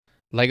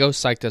LEGO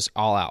psyched us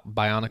all out.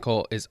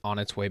 Bionicle is on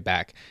its way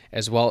back,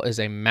 as well as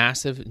a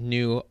massive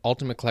new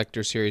Ultimate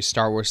Collector Series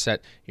Star Wars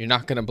set you're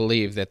not going to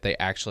believe that they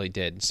actually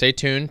did. Stay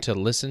tuned to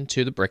listen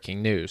to the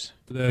breaking news.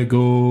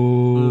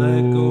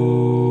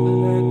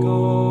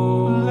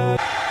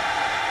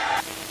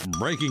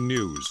 Breaking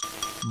news.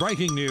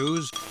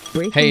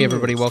 Hey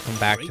everybody, welcome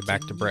back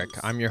to Brick.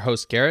 I'm your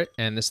host Garrett,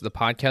 and this is the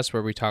podcast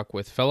where we talk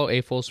with fellow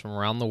AFOLs from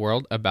around the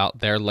world about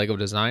their LEGO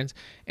designs,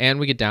 and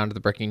we get down to the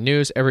breaking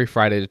news every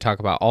Friday to talk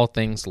about all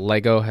things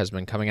LEGO has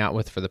been coming out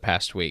with for the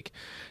past week.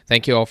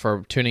 Thank you all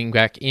for tuning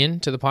back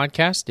in to the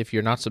podcast. If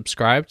you're not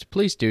subscribed,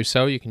 please do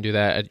so. You can do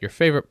that at your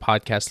favorite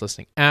podcast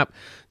listening app,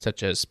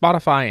 such as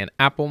Spotify and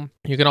Apple.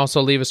 You can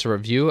also leave us a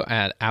review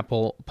at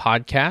Apple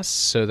Podcasts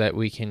so that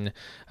we can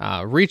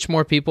reach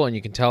more people and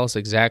you can tell us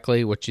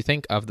exactly what you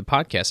think of the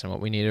podcast and what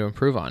we need to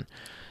improve on.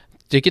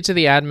 To get to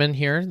the admin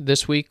here,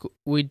 this week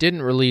we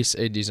didn't release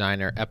a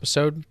designer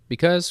episode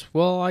because,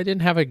 well, I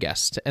didn't have a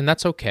guest, and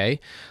that's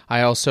okay.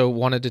 I also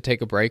wanted to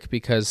take a break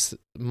because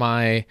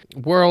my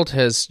world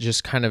has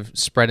just kind of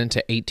spread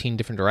into 18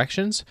 different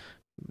directions.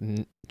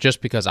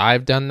 Just because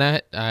I've done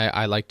that,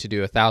 I like to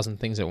do 1,000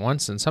 things at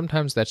once, and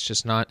sometimes that's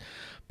just not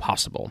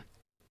possible.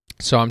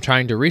 So I'm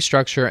trying to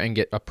restructure and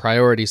get a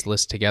priorities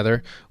list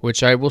together,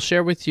 which I will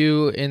share with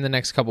you in the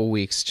next couple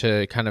weeks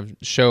to kind of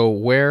show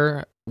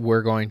where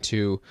we're going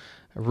to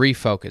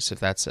refocus, if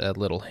that's a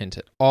little hint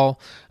at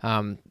all.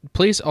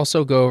 Please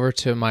also go over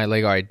to my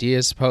LEGO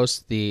Ideas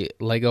post, the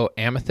LEGO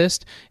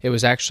Amethyst. It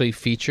was actually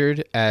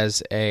featured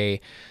as a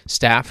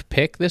staff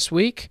pick this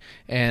week,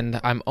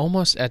 and I'm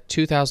almost at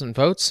 2,000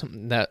 votes.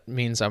 That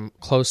means I'm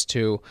close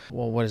to,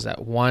 well, what is that,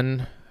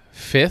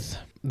 1/5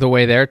 the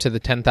way there to the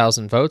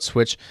 10,000 votes,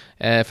 which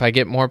if I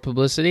get more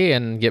publicity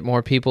and get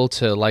more people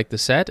to like the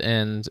set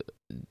and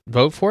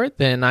vote for it,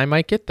 then I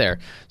might get there.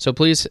 So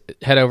please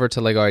head over to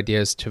LEGO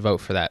Ideas to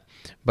vote for that.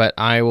 But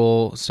I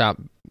will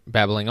stop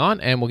babbling on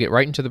and we'll get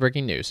right into the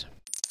breaking news.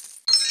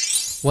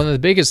 One of the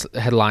biggest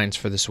headlines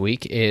for this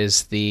week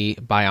is the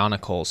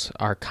Bionicles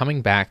are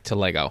coming back to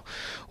LEGO.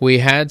 We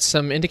had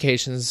some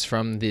indications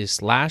from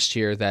this last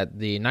year that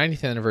the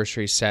 90th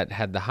anniversary set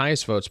had the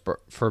highest votes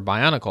for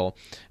Bionicle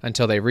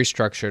until they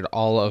restructured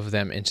all of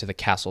them into the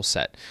Castle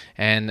set.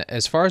 And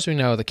as far as we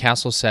know, the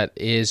Castle set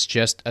is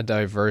just a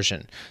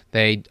diversion.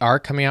 They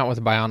are coming out with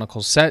a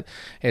Bionicle set.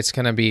 It's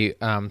going to be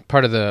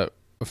part of the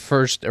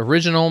first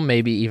original,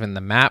 maybe even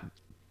the map.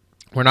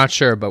 We're not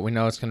sure, but we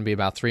know it's going to be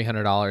about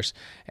 $300,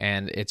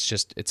 and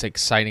it's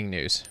exciting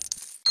news.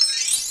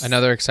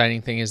 Another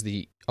exciting thing is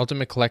the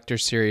Ultimate Collector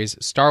Series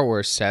Star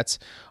Wars sets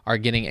are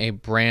getting a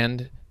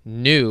brand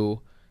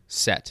new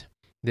set.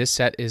 This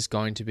set is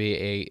going to be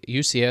a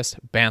UCS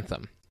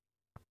Bantam.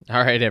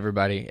 All right,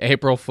 everybody,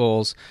 April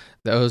Fools.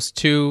 Those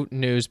two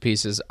news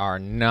pieces are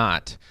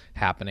not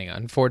happening.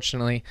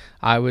 Unfortunately,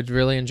 I would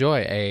really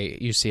enjoy a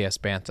UCS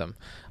Bantam.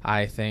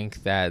 I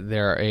think that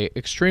they're an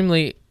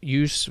extremely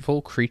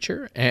useful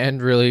creature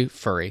and really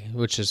furry,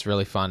 which is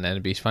really fun, and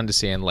it'd be fun to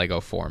see in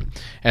LEGO form,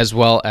 as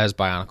well as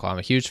Bionicle. I'm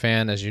a huge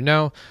fan, as you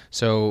know,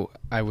 so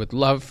I would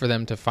love for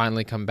them to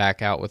finally come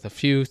back out with a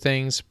few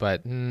things,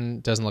 but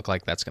doesn't look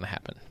like that's going to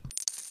happen.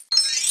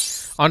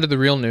 On to the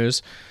real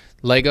news.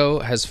 LEGO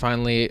has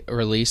finally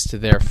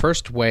released their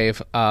first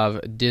wave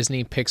of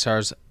Disney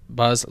Pixar's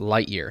Buzz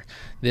Lightyear.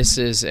 This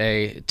is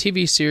a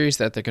TV series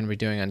that they're going to be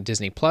doing on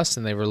Disney Plus,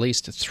 and they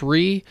released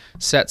 3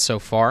 sets so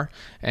far,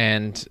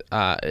 and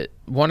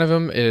one of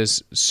them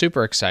is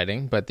super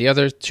exciting, but the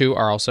other 2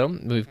 are also.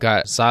 We've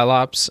got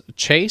Cyclops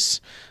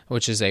Chase,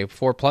 which is a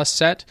 4+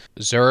 set,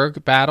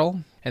 Zurg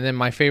Battle, and then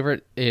my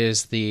favorite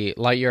is the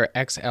Lightyear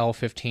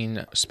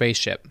XL-15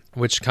 spaceship,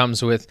 which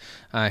comes with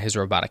his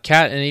robotic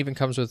cat, and it even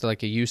comes with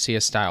like a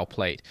UCS style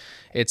plate.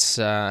 It's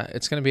going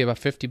to be about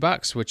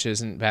 $50, which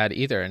isn't bad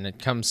either, and it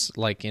comes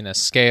like in a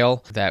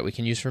scale that we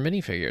can use for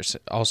minifigures.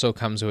 It also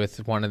comes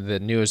with one of the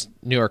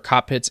newer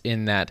cockpits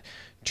in that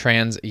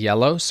trans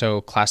yellow,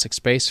 so classic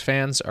space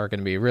fans are going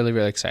to be really,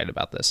 really excited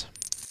about this.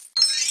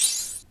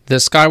 The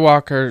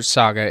Skywalker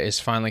Saga is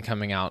finally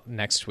coming out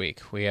next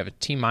week. We have a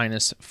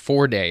T-minus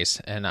 4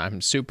 days, and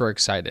I'm super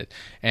excited.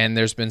 And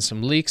there's been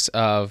some leaks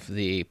of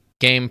the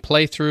game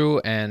playthrough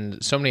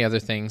and so many other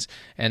things,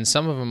 and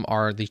some of them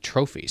are the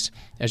trophies.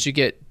 As you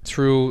get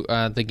through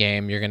the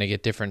game, you're going to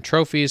get different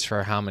trophies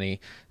for how many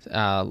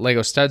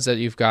LEGO studs that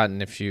you've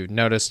gotten. If you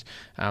noticed,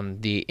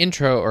 the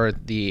intro or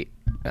the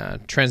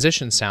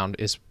transition sound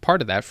is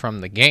part of that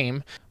from the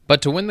game.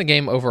 But to win the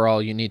game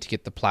overall, you need to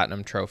get the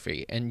Platinum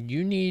Trophy, and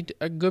you need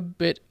a good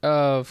bit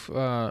of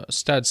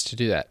studs to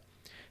do that.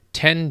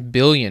 10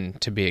 billion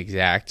to be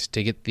exact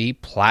to get the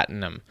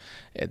Platinum.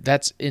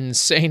 That's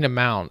insane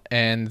amount,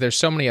 and there's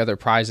so many other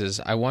prizes.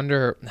 I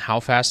wonder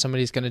how fast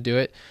somebody's going to do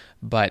it,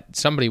 but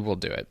somebody will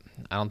do it.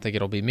 I don't think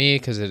it'll be me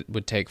because it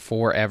would take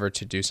forever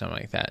to do something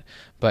like that,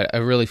 but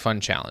a really fun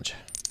challenge.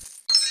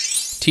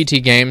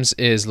 TT Games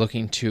is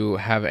looking to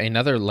have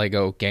another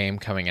LEGO game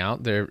coming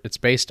out. It's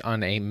based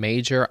on a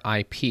major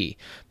IP,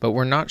 but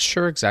we're not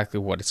sure exactly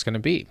what it's going to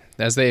be.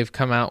 As they've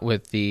come out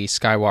with the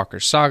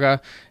Skywalker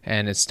Saga,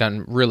 and it's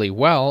done really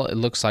well, it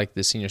looks like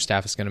the senior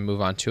staff is going to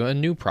move on to a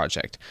new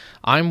project.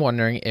 I'm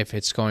wondering if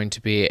it's going to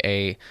be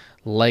a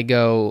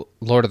LEGO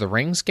Lord of the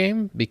Rings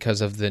game because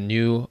of the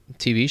new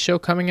TV show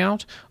coming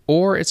out,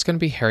 or it's going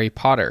to be Harry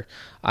Potter.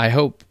 I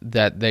hope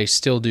that they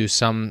still do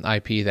some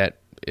IP that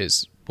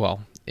is,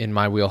 well, in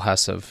my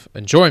wheelhouse of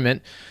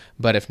enjoyment,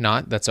 but if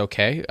not, that's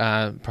okay.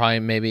 Probably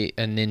maybe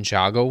a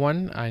Ninjago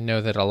one. I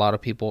know that a lot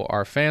of people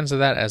are fans of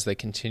that as they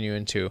continue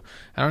into,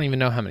 I don't even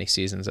know how many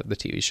seasons of the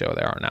TV show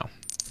there are now.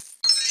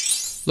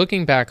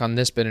 Looking back on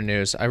this bit of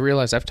news, I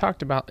realize I've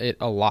talked about it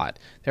a lot.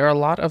 There are a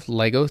lot of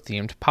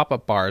LEGO-themed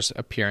pop-up bars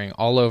appearing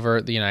all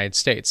over the United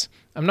States.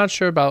 I'm not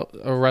sure about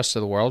the rest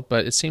of the world,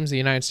 but it seems the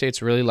United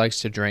States really likes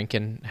to drink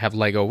and have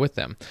LEGO with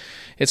them.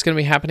 It's going to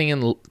be happening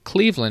in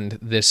Cleveland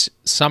this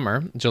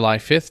summer, July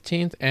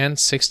 15th and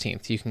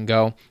 16th. You can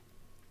go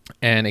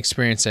and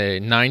experience a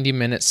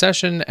 90-minute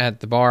session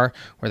at the bar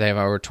where they have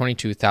over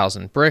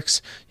 22,000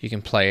 bricks. You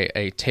can play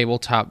a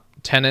tabletop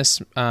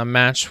tennis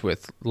match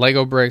with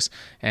Lego bricks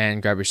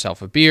and grab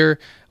yourself a beer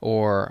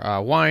or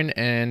wine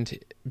and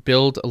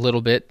build a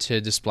little bit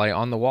to display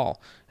on the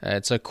wall.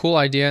 It's a cool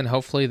idea, and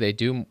hopefully they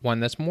do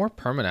one that's more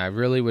permanent. I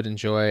really would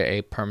enjoy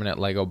a permanent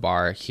Lego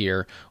bar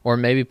here, or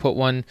maybe put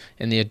one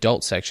in the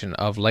adult section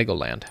of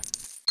Legoland.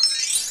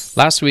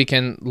 Last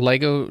weekend,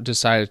 LEGO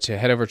decided to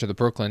head over to the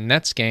Brooklyn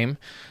Nets game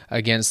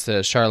against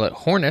the Charlotte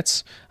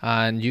Hornets,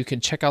 and you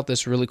can check out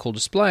this really cool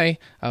display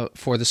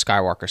for the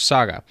Skywalker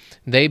Saga.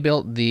 They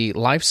built the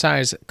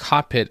life-size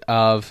cockpit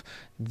of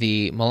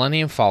the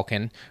Millennium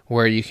Falcon,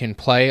 where you can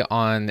play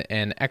on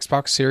an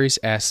Xbox Series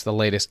S, the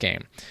latest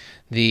game.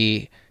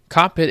 The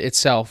cockpit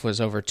itself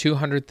was over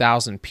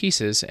 200,000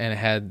 pieces, and it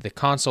had the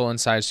console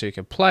inside so you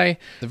could play.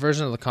 The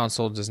version of the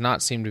console does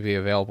not seem to be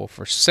available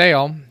for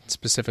sale,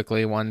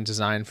 specifically one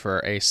designed for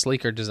a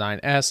sleeker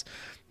Design S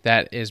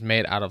that is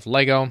made out of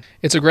Lego.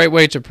 It's a great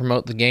way to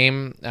promote the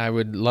game. I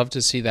would love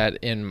to see that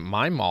in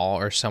my mall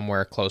or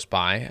somewhere close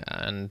by,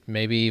 and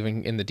maybe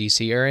even in the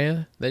DC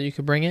area that you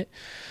could bring it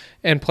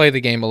and play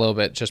the game a little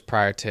bit just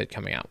prior to it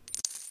coming out.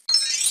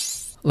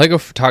 Lego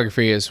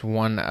photography is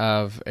one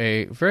of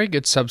a very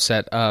good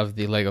subset of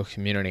the Lego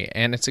community,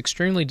 and it's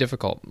extremely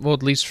difficult, well,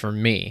 at least for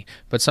me,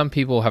 but some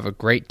people have a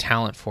great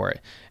talent for it.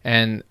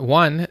 And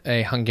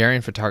a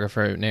Hungarian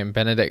photographer named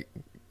Benedict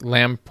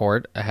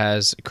Lamport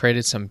has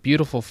created some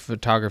beautiful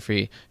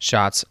photography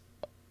shots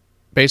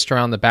based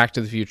around the Back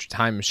to the Future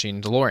time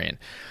machine DeLorean.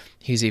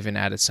 He's even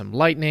added some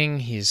lightning.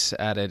 He's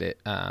added it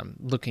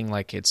looking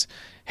like it's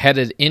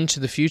headed into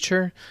the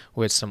future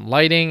with some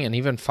lighting and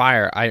even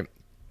fire. I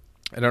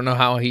don't know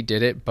how he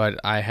did it, but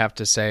I have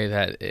to say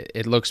that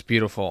it looks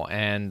beautiful.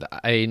 And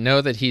I know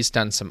that he's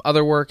done some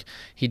other work.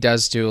 He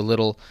does do a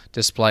little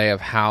display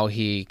of how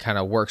he kind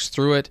of works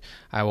through it.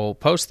 I will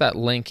post that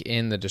link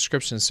in the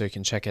description so you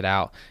can check it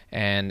out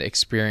and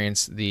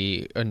experience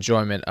the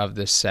enjoyment of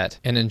this set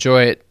and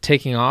enjoy it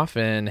taking off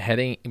and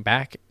heading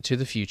back to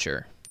the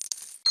future.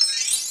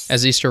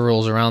 As Easter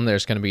rolls around,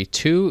 there's going to be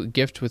 2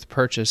 gift with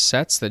purchase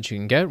sets that you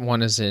can get.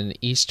 One is an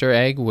Easter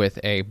egg with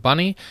a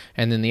bunny,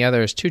 and then the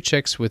other is 2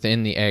 chicks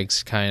within the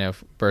eggs kind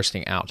of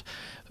bursting out.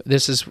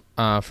 This is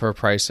for a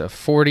price of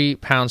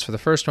 £40 for the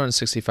first one,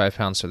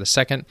 £65 for the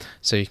second,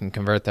 so you can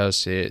convert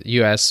those to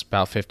US,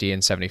 about $50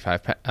 and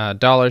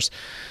 $75.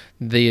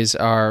 These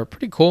are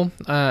pretty cool.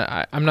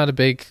 I'm not a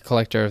big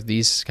collector of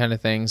these kind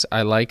of things.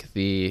 I like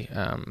the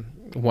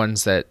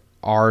ones that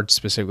are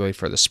specifically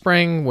for the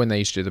spring. When they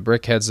used to do the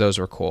brick heads, those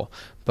were cool.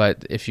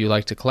 But if you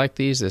like to collect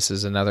these, this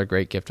is another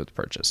great gift with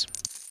purchase.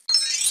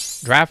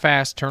 Drive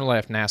fast, turn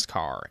left,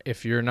 NASCAR.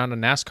 If you're not a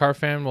NASCAR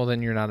fan, well,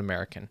 then you're not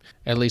American.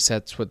 At least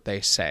that's what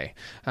they say.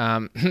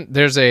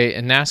 There's a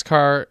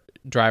NASCAR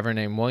driver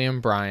named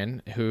William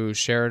Bryan who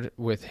shared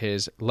with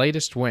his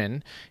latest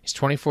win. He's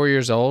 24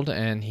 years old,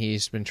 and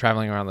he's been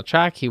traveling around the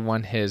track. He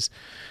won his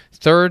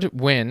 3rd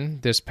win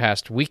this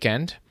past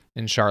weekend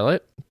in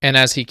Charlotte. And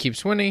as he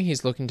keeps winning,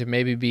 he's looking to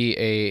maybe be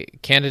a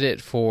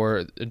candidate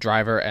for a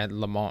driver at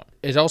Le Mans.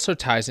 It also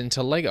ties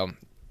into Lego.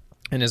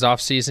 In his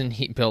off-season,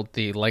 he built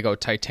the Lego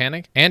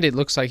Titanic, and it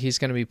looks like he's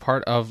going to be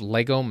part of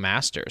Lego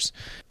Masters.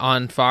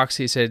 On Fox,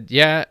 he said,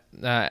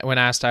 when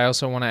asked, I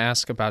also want to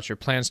ask about your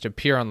plans to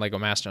appear on Lego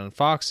Masters on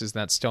Fox. Is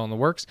that still in the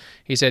works?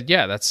 He said,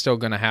 yeah, that's still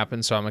going to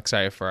happen, so I'm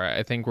excited for it.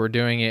 I think we're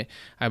doing it,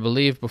 I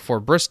believe, before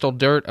Bristol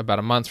Dirt, about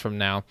a month from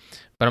now.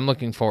 But I'm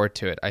looking forward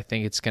to it. I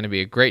think it's going to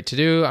be a great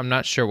to-do. I'm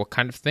not sure what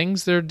kind of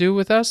things they'll do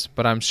with us,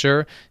 but I'm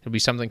sure it'll be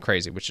something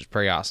crazy, which is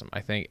pretty awesome. I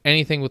think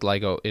anything with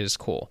Lego is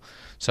cool.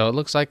 So it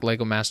looks like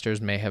Lego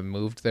Masters may have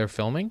moved their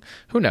filming.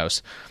 Who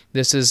knows?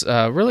 This is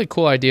a really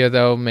cool idea,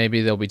 though.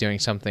 Maybe they'll be doing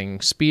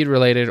something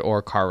speed-related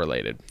or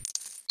car-related.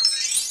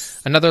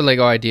 Another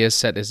LEGO Ideas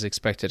set is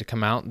expected to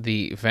come out,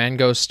 the Van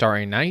Gogh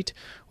Starry Night,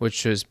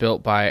 which was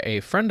built by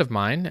a friend of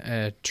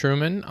mine,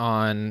 Truman,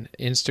 on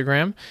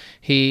Instagram.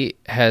 He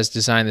has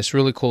designed this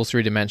really cool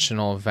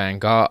three-dimensional Van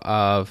Gogh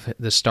of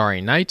the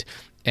Starry Night,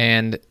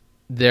 and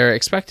they're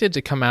expected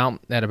to come out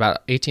at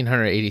about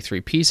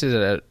 1,883 pieces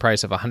at a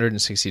price of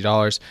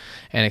 $160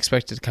 and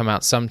expected to come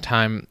out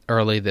sometime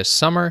early this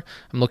summer.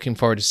 I'm looking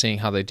forward to seeing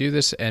how they do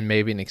this and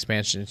maybe an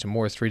expansion into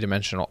more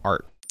three-dimensional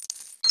art.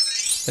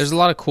 There's a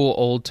lot of cool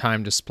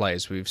old-time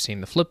displays. We've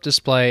seen the flip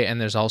display, and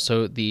there's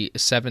also the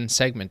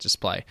 7-segment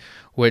display,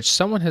 which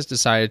someone has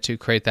decided to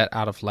create that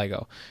out of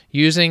Lego.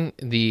 Using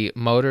the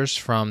motors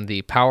from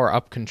the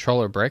power-up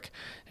controller brick,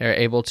 they're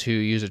able to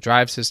use a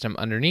drive system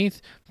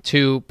underneath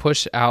to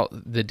push out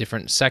the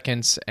different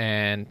seconds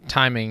and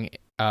timing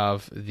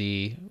of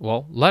the,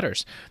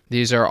 letters.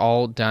 These are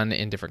all done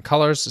in different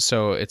colors,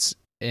 so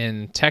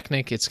in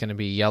Technic, it's going to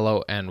be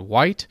yellow and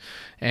white,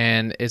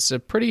 and it's a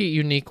pretty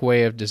unique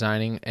way of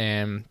designing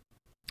and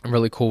a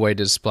really cool way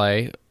to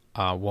display,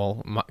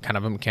 kind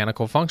of a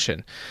mechanical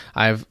function.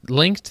 I've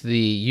linked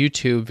the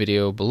YouTube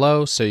video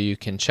below so you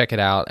can check it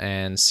out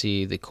and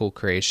see the cool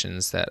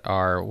creations that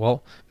are,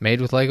 made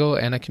with Lego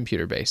and a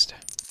computer-based.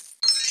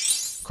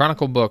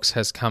 Chronicle Books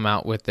has come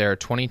out with their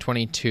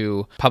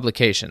 2022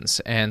 publications,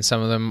 and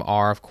some of them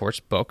are, of course,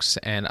 books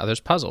and others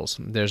puzzles.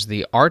 There's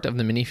the Art of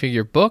the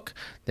Minifigure book.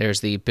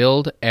 There's the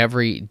Build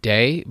Every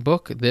Day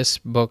book. This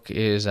book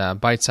is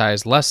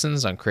bite-sized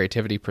lessons on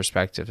creativity,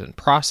 perspective, and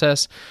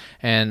process.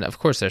 And, of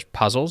course, there's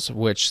puzzles,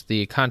 which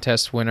the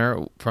contest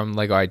winner from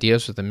LEGO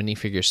Ideas was the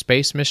Minifigure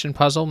Space Mission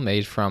puzzle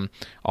made from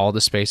all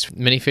the space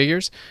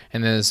minifigures.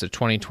 And then there's the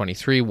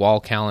 2023 wall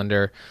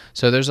calendar.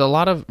 So there's a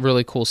lot of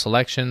really cool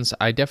selections.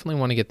 I definitely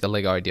want to get the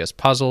LEGO Ideas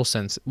puzzle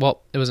since,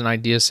 it was an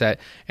idea set,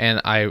 and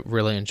I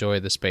really enjoy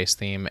the space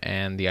theme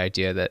and the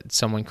idea that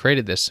someone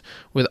created this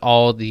with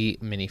all the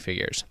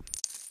minifigures.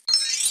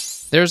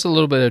 There's a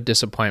little bit of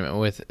disappointment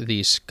with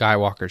the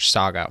Skywalker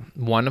saga.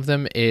 One of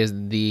them is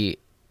the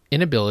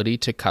inability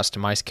to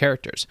customize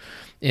characters.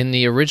 In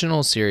the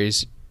original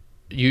series,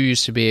 you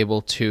used to be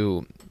able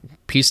to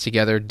piece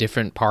together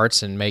different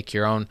parts and make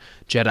your own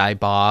Jedi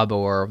Bob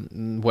or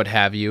what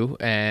have you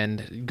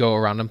and go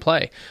around and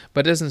play.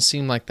 But it doesn't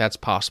seem like that's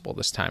possible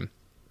this time.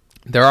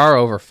 There are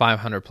over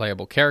 500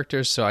 playable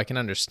characters, so I can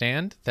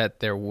understand that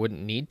there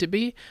wouldn't need to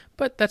be,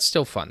 but that's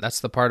still fun. That's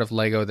the part of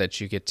LEGO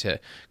that you get to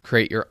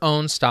create your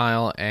own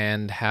style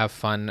and have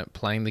fun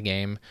playing the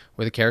game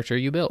with a character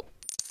you built.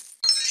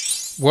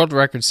 World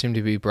records seem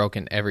to be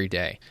broken every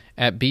day.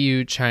 At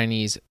BU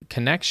Chinese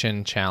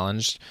Connection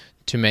challenged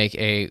to make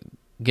a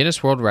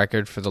Guinness World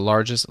Record for the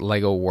largest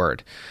LEGO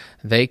word.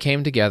 They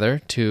came together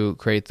to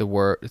create the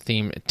word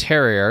theme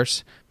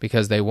Terriers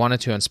because they wanted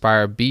to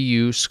inspire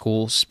BU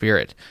school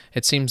spirit.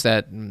 It seems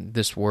that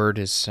this word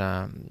is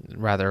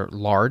rather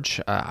large.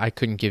 I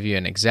couldn't give you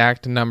an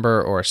exact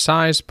number or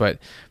size, but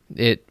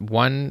it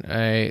won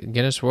a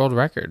Guinness World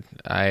Record.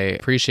 I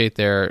appreciate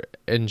their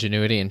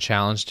ingenuity and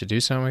challenge to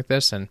do something like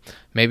this, and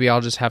maybe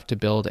I'll just have to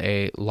build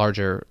a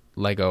larger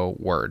LEGO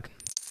word.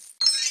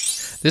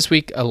 This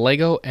week, a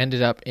LEGO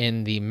ended up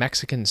in the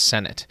Mexican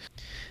Senate.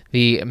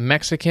 The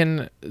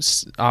Mexican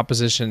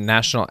Opposition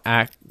National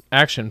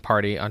Action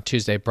Party on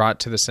Tuesday brought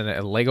to the Senate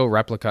a LEGO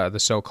replica of the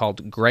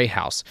so-called Gray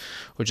House,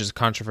 which is a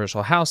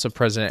controversial house of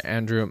President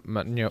Andrew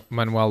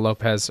Manuel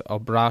Lopez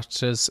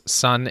Obrador's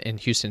son in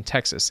Houston,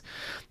 Texas.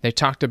 They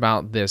talked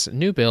about this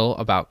new bill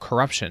about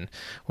corruption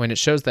when it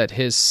shows that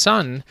his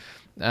son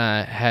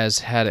has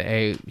had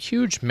a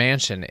huge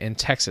mansion in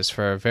Texas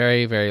for a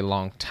very, very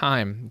long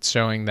time,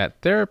 showing that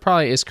there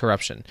probably is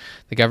corruption.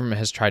 The government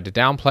has tried to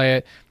downplay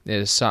it. It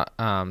is sought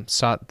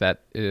that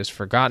it is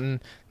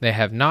forgotten. They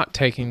have not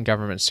taken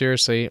government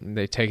seriously.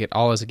 They take it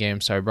all as a game,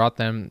 so I brought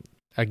them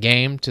a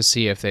game to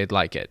see if they'd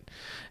like it.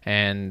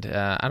 And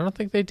I don't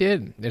think they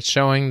did. It's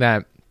showing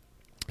that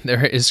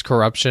there is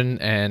corruption,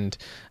 and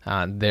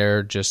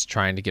they're just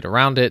trying to get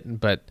around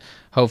it. But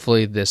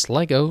hopefully this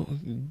LEGO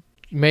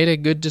made a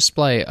good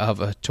display of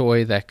a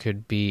toy that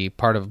could be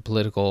part of a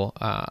political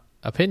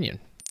opinion.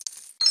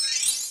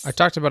 I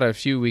talked about it a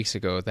few weeks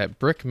ago that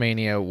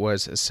Brickmania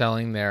was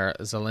selling their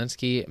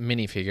Zelensky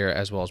minifigure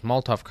as well as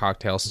Molotov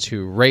cocktails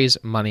to raise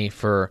money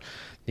for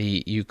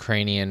the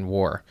Ukrainian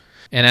war.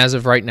 And as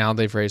of right now,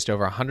 they've raised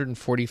over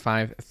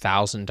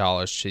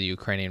 $145,000 to the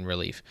Ukrainian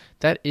relief.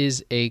 That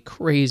is a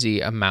crazy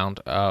amount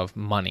of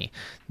money.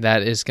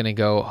 That is going to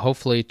go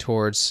hopefully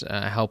towards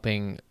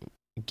helping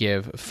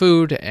give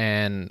food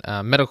and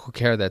medical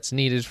care that's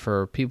needed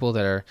for people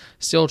that are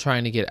still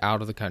trying to get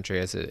out of the country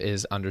as it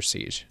is under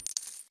siege.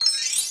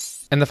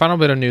 And the final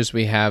bit of news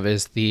we have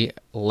is the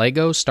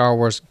LEGO Star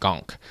Wars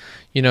Gonk.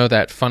 You know,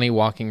 that funny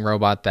walking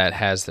robot that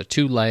has the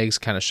two legs,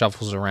 kind of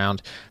shuffles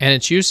around, and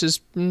its use is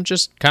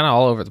just kind of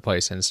all over the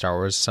place in Star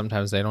Wars.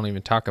 Sometimes they don't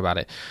even talk about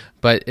it.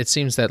 But it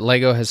seems that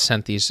LEGO has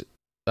sent these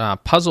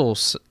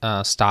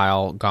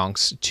puzzle-style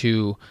Gonks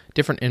to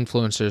different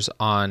influencers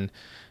on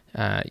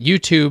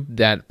YouTube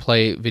that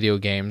play video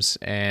games,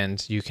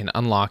 and you can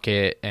unlock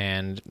it,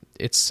 and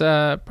it's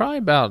probably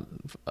about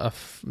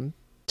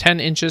 10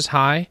 inches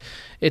high.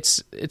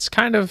 It's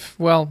kind of,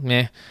 well,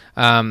 meh.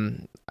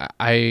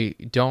 I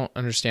don't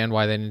understand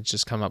why they didn't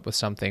just come up with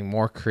something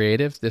more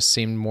creative. This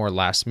seemed more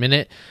last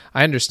minute.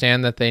 I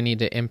understand that they need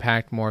to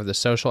impact more of the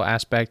social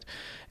aspect,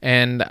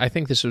 and I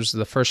think this was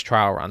the first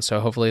trial run, so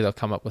hopefully they'll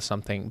come up with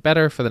something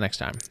better for the next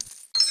time.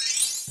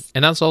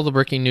 And that's all the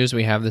breaking news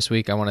we have this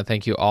week. I want to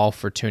thank you all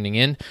for tuning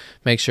in.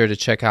 Make sure to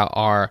check out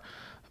our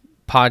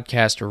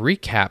podcast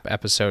recap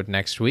episode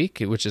next week,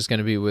 which is going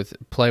to be with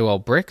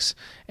Playwell Bricks,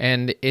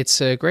 and it's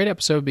a great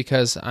episode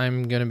because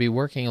I'm going to be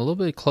working a little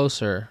bit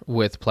closer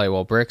with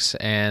Playwell Bricks,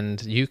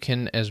 and you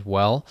can as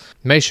well.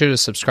 Make sure to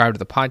subscribe to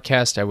the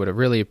podcast. I would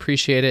really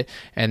appreciate it,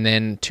 and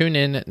then tune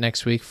in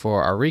next week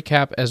for our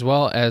recap as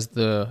well as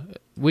the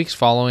weeks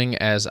following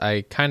as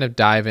I kind of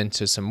dive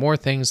into some more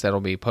things that'll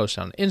be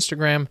posted on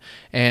Instagram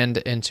and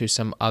into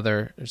some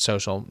other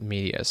social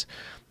medias.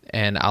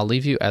 And I'll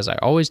leave you as I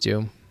always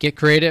do. Get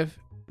creative,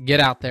 get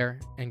out there,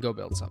 and go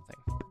build something.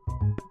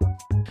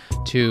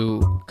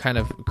 To kind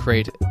of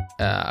create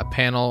a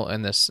panel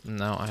in this,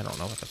 no, I don't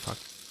know what the fuck.